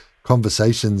 because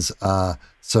conversations are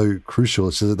so crucial.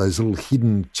 It's just those little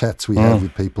hidden chats we have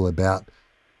with people about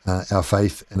our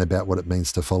faith and about what it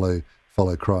means to follow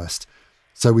Christ.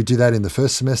 So we do that in the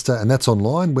first semester, and that's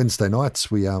online. Wednesday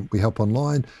nights we help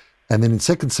online. And then in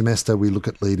second semester, we look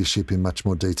at leadership in much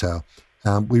more detail.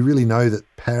 We really know that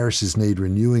parishes need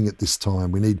renewing at this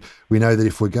time. We know that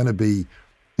if we're going to be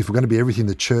everything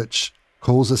the church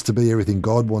calls us to be, everything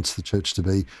God wants the church to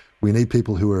be, we need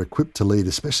people who are equipped to lead,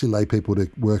 especially lay people, to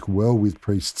work well with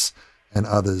priests and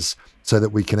others, so that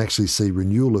we can actually see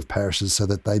renewal of parishes, so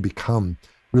that they become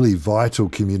really vital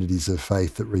communities of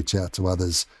faith that reach out to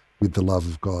others with the love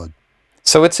of God.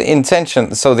 So it's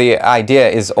intention. So the idea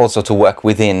is also to work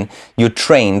within. You're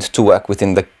trained to work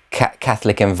within the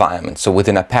Catholic environment. So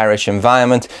within a parish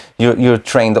environment, you're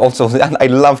trained also. And I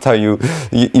loved how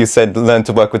you said learn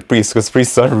to work with priests, because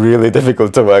priests are really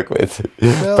difficult to work with.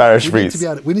 Well, parish priests.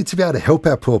 We need to be able to help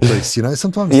our poor priests.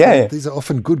 Sometimes these are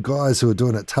often good guys who are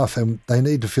doing it tough, and they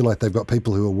need to feel like they've got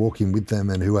people who are walking with them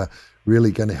and who are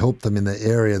really going to help them in the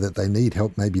area that they need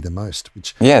help maybe the most.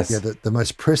 Which the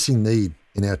most pressing need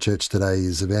in our church today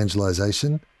is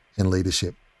evangelization and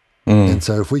leadership. And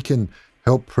so if we can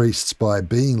help priests by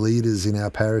being leaders in our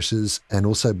parishes, and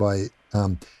also by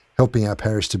helping our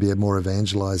parish to be a more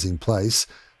evangelizing place,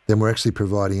 then we're actually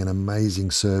providing an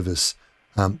amazing service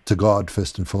to God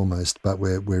first and foremost. But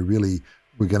we're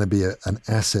going to be an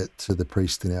asset to the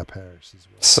priest in our parish as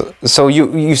well. So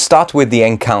you start with the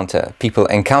encounter, people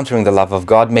encountering the love of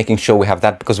God, making sure we have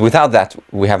that, because without that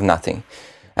we have nothing.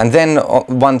 And then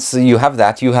once you have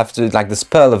that, you have to, like this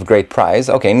pearl of great prize,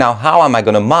 okay, now how am I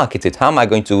going to market it? How am I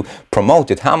going to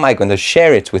promote it? How am I going to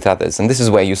share it with others? And this is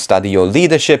where you study your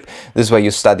leadership. This is where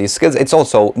you study skills. It's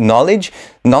also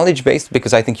knowledge-based,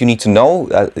 because I think you need to know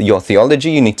your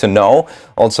theology. You need to know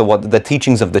also what the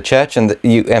teachings of the church, and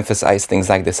you emphasize things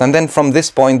like this. And then from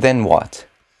this point, then what?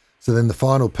 So then the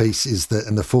final piece is that,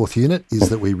 and the fourth unit is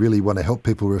that we really want to help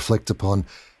people reflect upon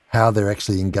how they're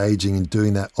actually engaging and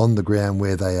doing that on the ground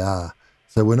where they are.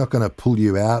 So we're not going to pull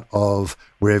you out of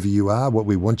wherever you are. What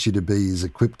we want you to be is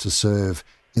equipped to serve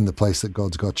in the place that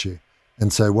God's got you.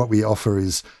 And so what we offer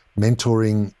is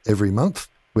mentoring every month,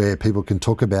 where people can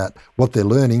talk about what they're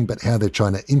learning, but how they're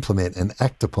trying to implement and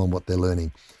act upon what they're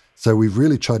learning. So we've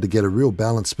really tried to get a real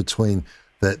balance between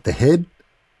the head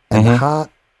and the heart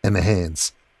and the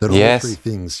hands, that all three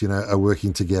things, are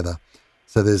working together.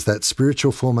 So there's that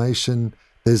spiritual formation,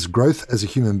 there's growth as a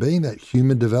human being, that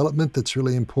human development that's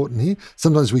really important here.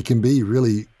 Sometimes we can be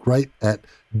really great at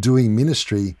doing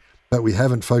ministry, but we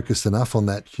haven't focused enough on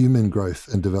that human growth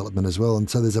and development as well. And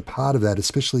so there's a part of that,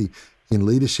 especially in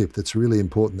leadership, that's really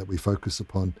important that we focus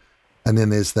upon. And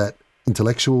then there's that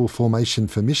intellectual formation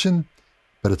for mission,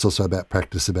 but it's also about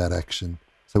practice, about action.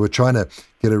 So we're trying to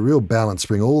get a real balance,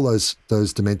 bring all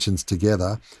those dimensions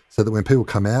together, so that when people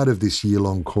come out of this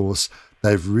year-long course,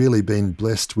 they've really been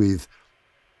blessed with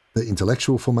the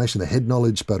intellectual formation, the head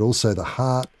knowledge, but also the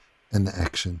heart and the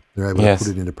action. They're able to put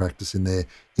it into practice in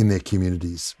their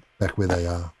communities back where they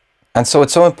are. And so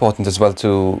it's so important as well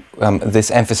to this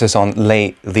emphasis on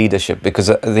lay leadership, because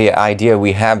the idea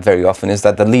we have very often is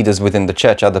that the leaders within the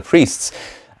church are the priests,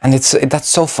 and that's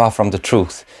so far from the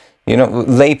truth.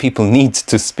 Lay people need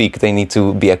to speak, they need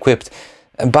to be equipped.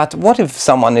 But what if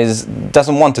someone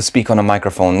doesn't want to speak on a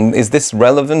microphone? Is this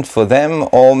relevant for them?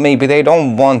 Or maybe they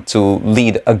don't want to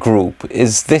lead a group.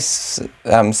 Is this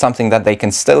something that they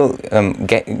can still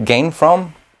gain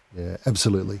from? Yeah,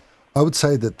 absolutely. I would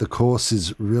say that the course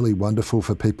is really wonderful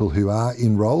for people who are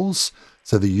in roles.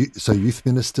 So youth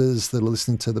ministers that are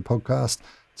listening to the podcast,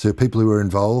 to people who are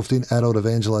involved in adult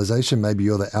evangelization. Maybe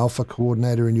you're the Alpha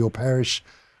coordinator in your parish.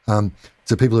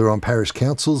 To people who are on parish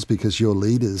councils, because you're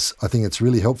leaders. I think it's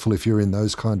really helpful if you're in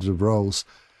those kinds of roles.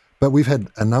 But we've had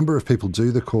a number of people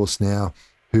do the course now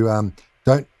who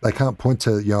they can't point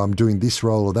to, I'm doing this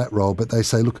role or that role, but they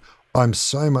say, look, I'm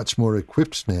so much more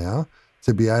equipped now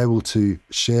to be able to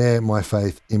share my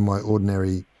faith in my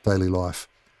ordinary daily life.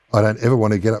 I don't ever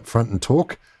want to get up front and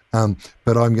talk,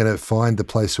 but I'm going to find the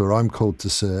place where I'm called to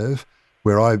serve,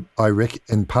 where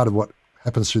and part of what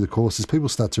happens through the course is people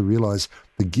start to realize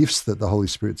the gifts that the Holy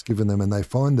Spirit's given them, and they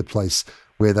find the place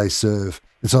where they serve.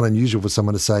 It's not unusual for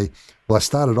someone to say, well, I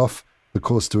started off the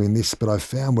course doing this, but I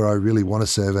found where I really want to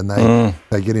serve, and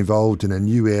they get involved in a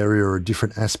new area or a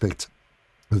different aspect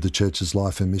of the church's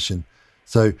life and mission.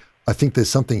 So I think there's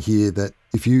something here that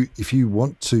if you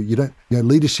want to,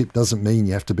 leadership doesn't mean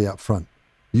you have to be up front.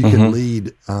 You can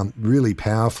lead really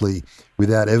powerfully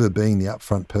without ever being the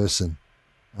upfront person.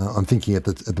 I'm thinking at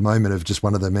the moment of just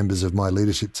one of the members of my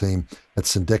leadership team at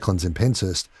St Declan's in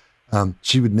Penshurst.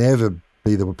 She would never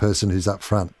be the person who's up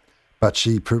front, but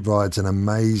she provides an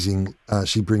amazing,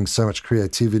 she brings so much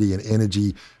creativity and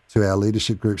energy to our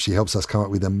leadership group. She helps us come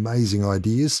up with amazing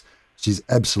ideas. She's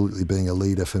absolutely being a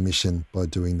leader for mission by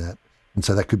doing that. And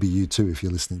so that could be you too if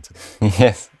you're listening to that.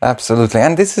 Yes, absolutely.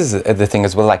 And this is the thing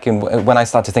as well, like when I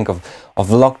start to think of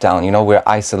lockdown, you know, we're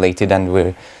isolated and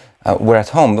we're at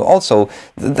home. Also,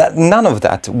 that none of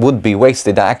that would be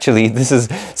wasted. Actually, this is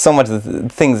so much the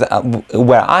things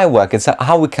where I work. It's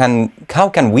how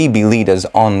can we be leaders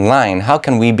online? How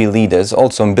can we be leaders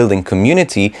also in building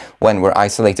community when we're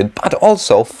isolated, but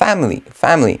also family.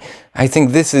 I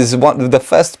think this is the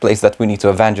first place that we need to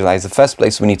evangelize, the first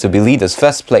place we need to be leaders,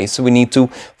 first place we need to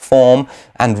form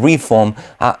and reform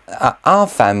our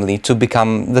family to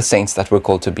become the saints that we're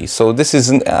called to be. So this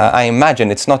is, I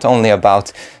imagine, it's not only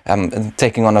about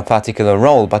taking on a particular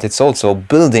role, but it's also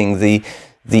building the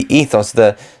ethos,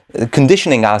 the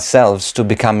conditioning ourselves to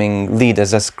becoming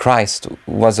leaders as Christ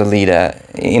was a leader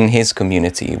in his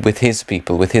community, with his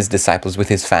people, with his disciples, with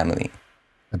his family.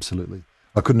 Absolutely.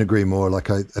 I couldn't agree more. Like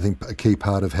I think a key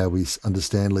part of how we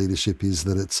understand leadership is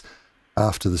that it's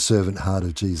after the servant heart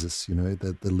of Jesus. You know,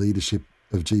 that the leadership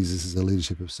of Jesus is a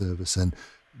leadership of service, and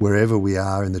wherever we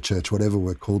are in the church, whatever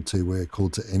we're called to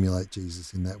emulate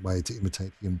Jesus in that way, to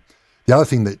imitate him. The other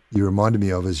thing that you reminded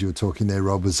me of as you were talking there,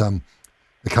 Rob, was a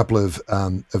couple of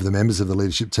the members of the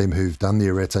leadership team who've done the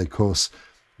Arete course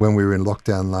when we were in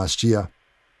lockdown last year.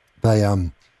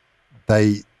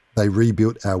 They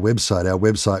rebuilt our website. Our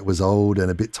website was old and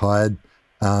a bit tired.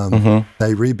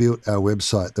 They rebuilt our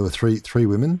website. There were three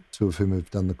women, two of whom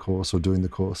have done the course or doing the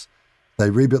course. They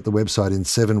rebuilt the website in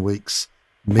 7 weeks,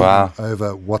 meeting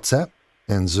over WhatsApp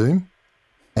and Zoom.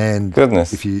 And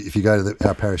goodness, if you go to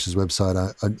our parish's website,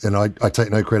 I take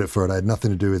no credit for it. I had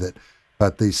nothing to do with it,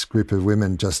 but this group of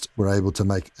women just were able to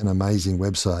make an amazing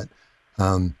website.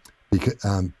 And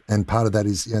part of that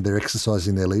is, you know, they're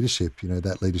exercising their leadership. You know,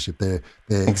 that leadership, they're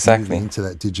exactly moving into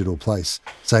that digital place.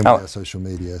 Same with our social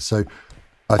media. So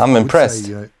I'm impressed.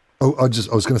 Say, you know, I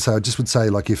just would say,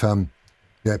 like, if you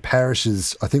know,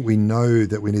 parishes, I think we know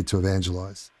that we need to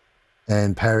evangelize,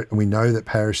 and we know that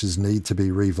parishes need to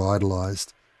be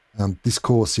revitalized. This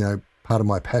course, you know, part of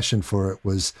my passion for it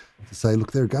was to say,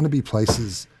 look, there are going to be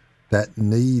places that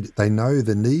they know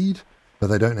the need, but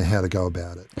they don't know how to go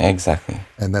about it. Exactly.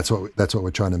 And that's what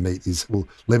we're trying to meet is, well,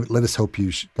 let us help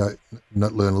you learn a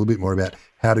little bit more about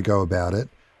how to go about it,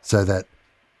 so that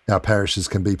our parishes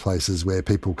can be places where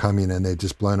people come in and they're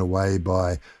just blown away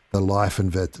by the life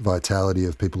and vitality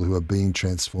of people who are being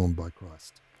transformed by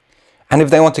Christ. And if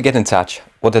they want to get in touch,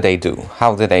 what do they do?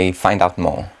 How do they find out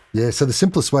more? Yeah, so the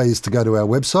simplest way is to go to our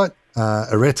website,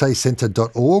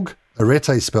 aretecenter.org.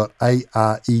 Arete spelled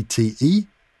A-R-E-T-E.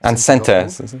 And center,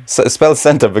 spell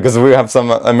center, because we have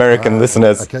some American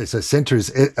listeners. Okay, so center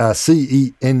is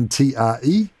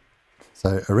C-E-N-T-R-E.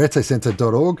 So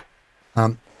aretecenter.org.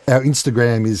 Our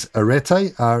Instagram is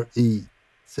arete,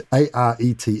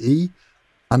 A-R-E-T-E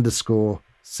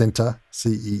 _center,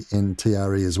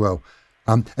 C-E-N-T-R-E as well.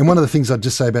 And one of the things I'd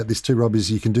just say about this too, Rob,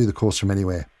 is you can do the course from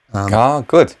anywhere.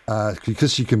 Good.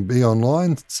 Because you can be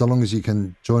online, so long as you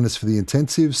can join us for the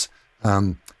intensives.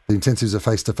 The intensives are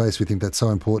face-to-face. We think that's so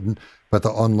important. But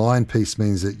the online piece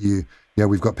means that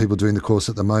we've got people doing the course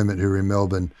at the moment who are in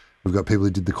Melbourne. We've got people who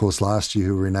did the course last year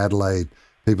who were in Adelaide,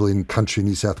 people in country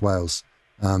New South Wales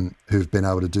who've been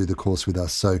able to do the course with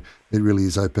us. So it really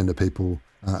is open to people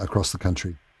across the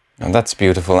country. And that's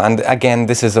beautiful. And again,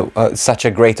 this is such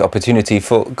a great opportunity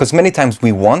because many times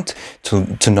we want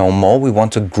to know more, we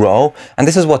want to grow. And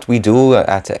this is what we do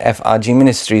at FRG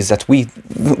Ministries, that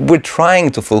we're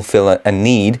trying to fulfill a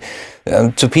need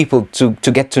to people to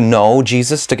get to know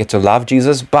Jesus, to get to love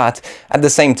Jesus. But at the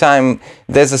same time,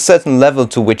 there's a certain level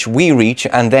to which we reach,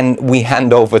 and then we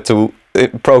hand over to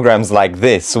programs like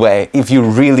this, where if you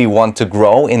really want to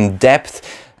grow in depth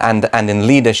and in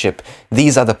leadership,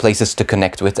 these are the places to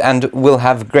connect with. And we'll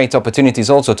have great opportunities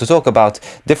also to talk about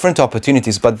different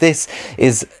opportunities, but this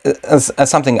is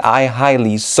something I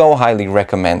so highly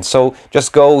recommend. So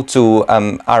just go to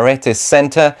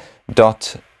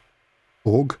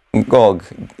aretecenter.org,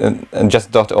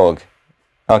 just .org.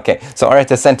 Okay, so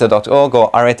aretecenter.org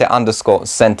or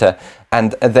arete_center,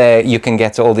 and there you can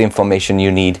get all the information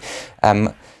you need.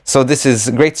 So this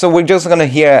is great. So we're just going to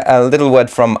hear a little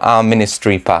word from our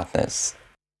ministry partners.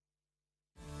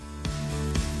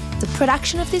 The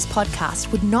production of this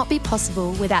podcast would not be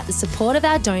possible without the support of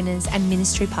our donors and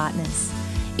ministry partners.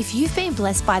 If you've been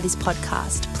blessed by this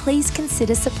podcast, please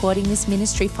consider supporting this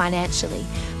ministry financially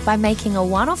by making a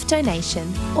one-off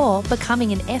donation or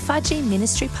becoming an FRG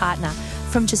ministry partner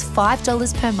from just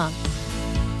 $5 per month,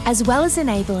 as well as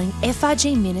enabling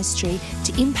FRG ministry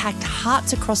to impact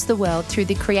hearts across the world through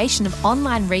the creation of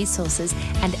online resources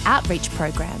and outreach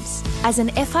programs. As an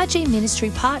FRG ministry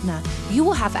partner, you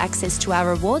will have access to our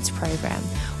rewards program,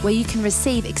 where you can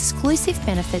receive exclusive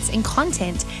benefits and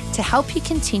content to help you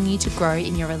continue to grow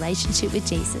in your relationship with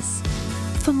Jesus.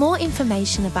 For more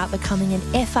information about becoming an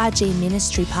FRG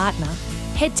ministry partner,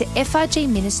 head to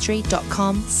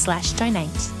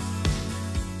frgministry.com/donate.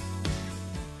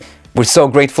 We're so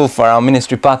grateful for our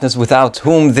ministry partners, without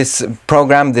whom this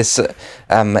program, this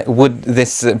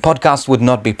podcast would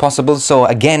not be possible. So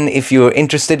again, if you're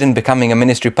interested in becoming a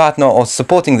ministry partner or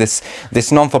supporting this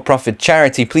non-for-profit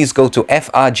charity, please go to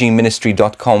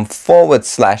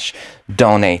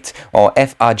frgministry.com/donate or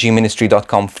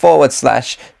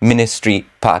frgministry.com/ministry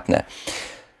partner.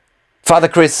 Father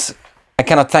Chris, I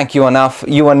cannot thank you enough.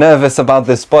 You were nervous about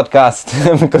this podcast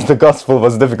because the gospel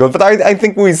was difficult, but I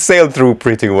think we sailed through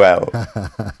pretty well.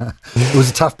 It was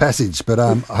a tough passage, but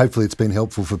hopefully it's been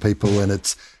helpful for people and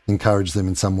it's encouraged them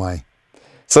in some way.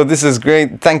 So this is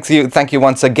great. Thank you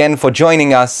once again for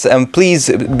joining us.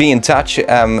 Please be in touch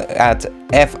at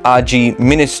FRG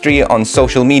Ministry on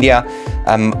social media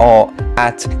or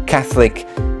at Catholic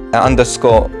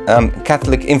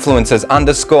Influencers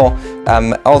 _.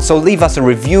 Also leave us a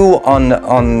review on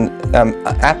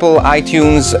Apple,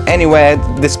 iTunes, anywhere.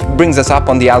 This brings us up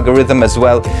on the algorithm as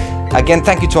well. Again,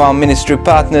 thank you to our ministry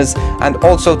partners and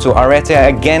also to Arete.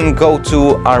 Again, go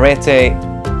to Arete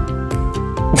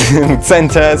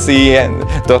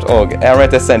Center.org,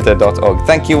 aretecenter.org.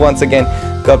 Thank you once again.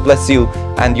 God bless you,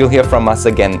 and you'll hear from us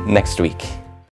again next week.